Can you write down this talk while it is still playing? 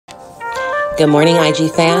Good morning,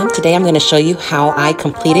 IG fam. Today I'm going to show you how I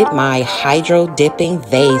completed my hydro dipping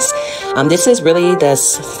vase. This is really the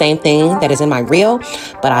same thing that is in my reel,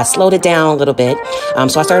 but I slowed it down a little bit.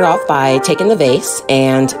 So I started off by taking the vase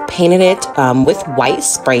and painted it with white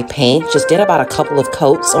spray paint. Just did about a couple of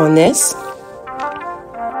coats on this.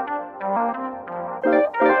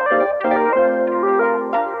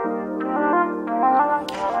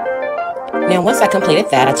 Now, once I completed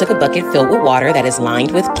that, I took a bucket filled with water that is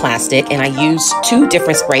lined with plastic, and I used two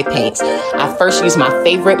different spray paints. I first used my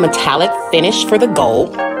favorite metallic finish for the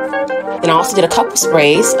gold. Then I also did a couple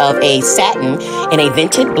sprays of a satin and a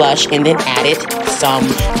vented blush, and then added some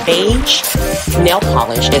beige nail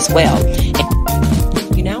polish as well.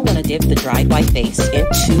 And you now want to dip the dried white vase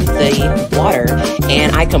into the water,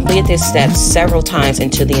 and I completed this step several times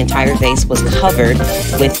until the entire vase was covered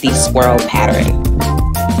with the swirl pattern.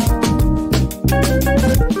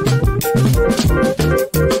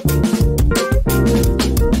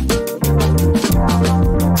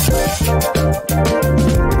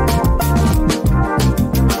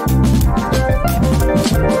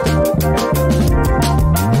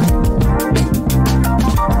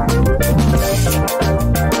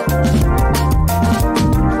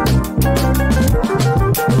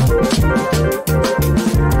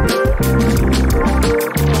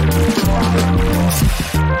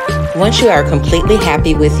 Once you are completely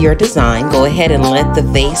happy with your design, go ahead and let the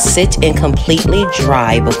vase sit and completely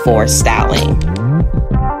dry before styling.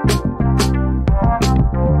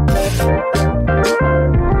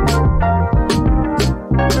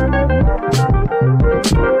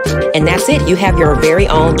 And that's it. You have your very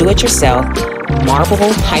own do-it-yourself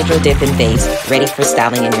marble hydro dipping vase ready for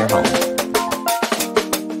styling in your home.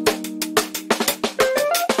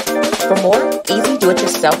 For more easy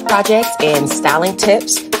do-it-yourself projects and styling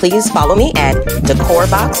tips, please follow me at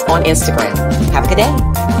DecorBox on Instagram. Have a good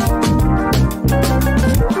day.